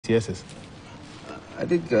Yes. I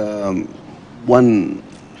think one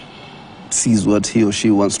sees what he or she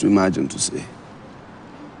wants to imagine to say.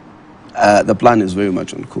 The plan is very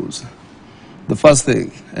much on course. The first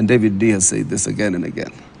thing, and David D has said this again and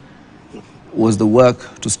again, was the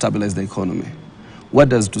work to stabilize the economy. What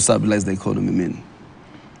does to stabilize the economy mean?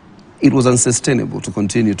 It was unsustainable to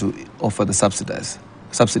continue to offer the subsidies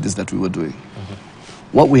that we were doing.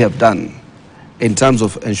 What we have done in terms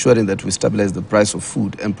of ensuring that we stabilize the price of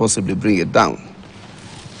food and possibly bring it down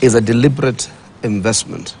is a deliberate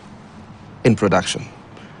investment in production.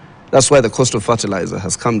 That's why the cost of fertilizer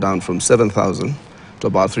has come down from 7,000 to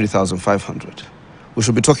about 3,500. We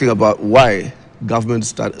should be talking about why government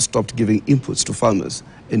stopped giving inputs to farmers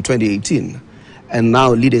in 2018 and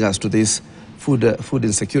now leading us to this food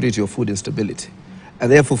insecurity or food instability.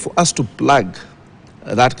 And therefore, for us to plug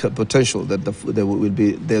that potential that there will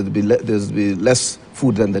be less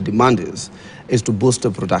food than the demand is to boost the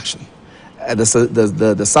production.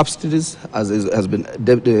 The subsidies, as has been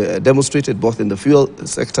demonstrated both in the fuel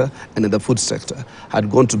sector and in the food sector, had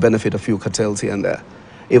gone to benefit a few cartels here and there.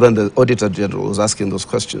 Even the Auditor General was asking those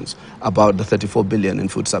questions about the 34 billion in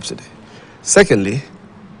food subsidy. Secondly,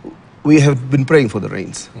 we have been praying for the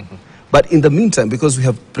rains. But in the meantime, because we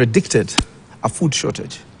have predicted a food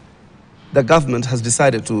shortage, the government has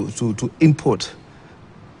decided to import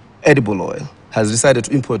edible oil, has decided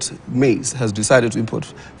to import maize, has decided to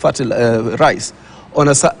import rice on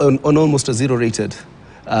almost a zero-rated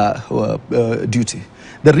duty.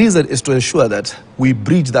 The reason is to ensure that we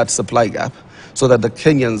bridge that supply gap so that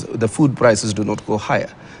the food prices do not go higher.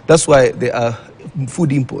 That's why there are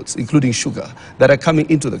food imports, including sugar, that are coming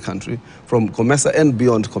into the country from COMESA and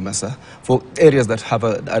beyond COMESA for areas that have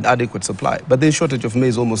an adequate supply. But there's a shortage of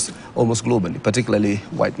maize almost globally, particularly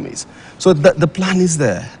white maize. So the plan is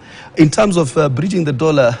there. In terms of bridging the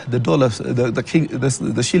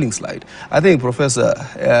shilling slide, I think, Professor,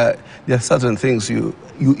 there are certain things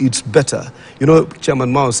it's better. You know,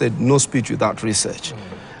 Chairman Mao said, no speech without research.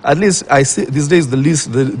 At least I see these days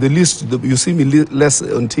you see me less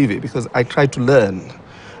on TV because I try to learn.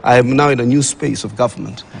 I am now in a new space of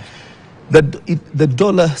government. The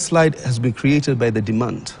dollar slide has been created by the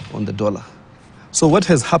demand on the dollar. So what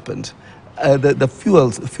has happened? The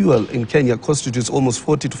fuel in Kenya constitutes almost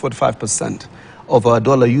 40 to 45% of our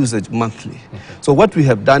dollar usage monthly. So what we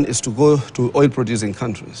have done is to go to oil-producing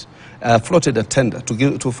countries, floated a tender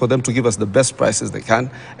for them to give us the best prices they can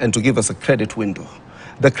and to give us a credit window.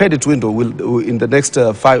 The credit window will, in the next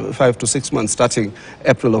 5 to 6 months, starting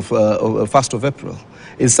 1st of April,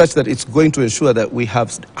 is such that it's going to ensure that we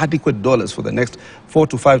have adequate dollars for the next 4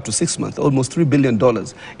 to 5 to 6 months, almost $3 billion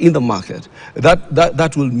in the market.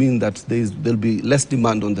 That will mean that there'll be less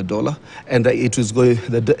demand on the dollar, and that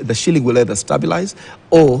the shilling will either stabilize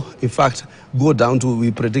or, in fact, go down to,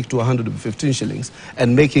 we predict, to 115 shillings,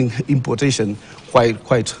 and making importation quite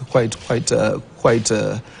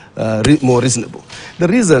more reasonable. The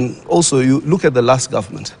reason also, you look at the last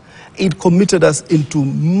government, it committed us into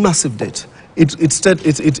massive debt. They committed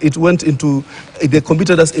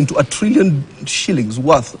us into $1 trillion shillings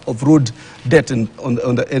worth of road debt on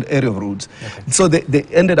the area of roads. Okay. So they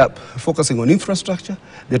ended up focusing on infrastructure.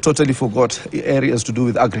 They totally forgot areas to do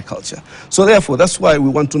with agriculture. So therefore, that's why we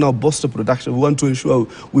want to now bolster production. We want to ensure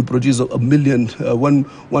we produce 1 million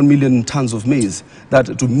tons of maize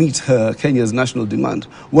to meet Kenya's national demand.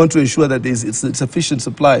 We want to ensure that there's a sufficient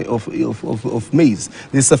supply of maize.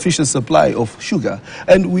 There's sufficient supply of sugar.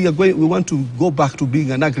 And we want to go back to being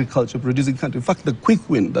an agriculture producing country. In fact, the quick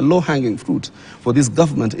win, the low-hanging fruit for this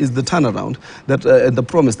government is the turnaround and the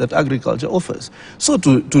promise that agriculture offers. So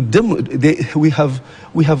we have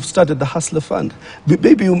started the Hustler Fund.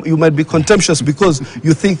 Maybe you might be contemptuous because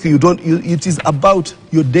you think it is about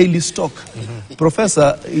your daily stock.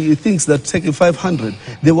 Professor, he thinks that taking 500,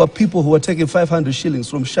 there were people who were taking 500 shillings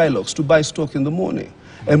from Shylocks to buy stock in the morning.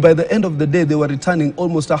 And by the end of the day, they were returning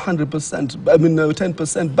almost 100%,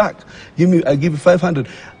 10% back. I give you 500.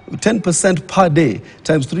 10% per day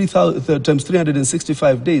times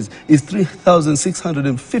 365 days is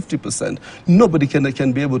 3,650%. Nobody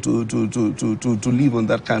can be able to live on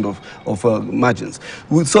that kind of margins.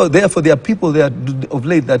 So therefore, there are people there of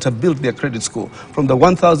late that have built their credit score from the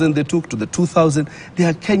 1,000 they took to the 2,000. There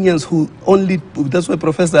are Kenyans who that's why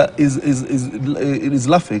Professor is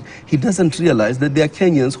laughing. He doesn't realize that there are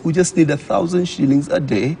Kenyans who just need 1,000 shillings a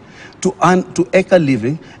day to earn a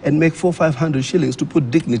living and make 400-500 shillings to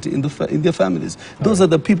put dignity stability in their families. Those are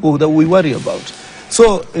the people that we worry about.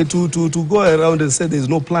 So to go around and say there's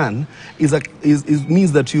no plan means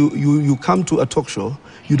that you come to a talk show,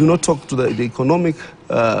 you do not talk to the economic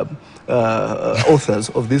authors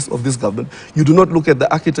of this government. You do not look at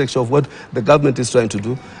the architecture of what the government is trying to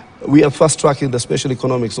do. We are fast-tracking the special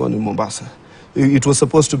economic zone in Mombasa. It was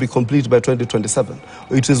supposed to be complete by 2027.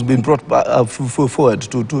 It has been brought forward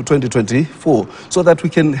to 2024 so that we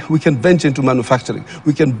can venture into manufacturing.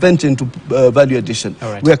 We can venture into value addition.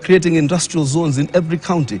 Right. We are creating industrial zones in every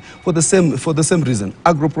county for the same reason: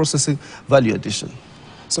 agro-processing, value addition.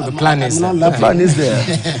 So the plan is there.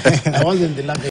 I was in the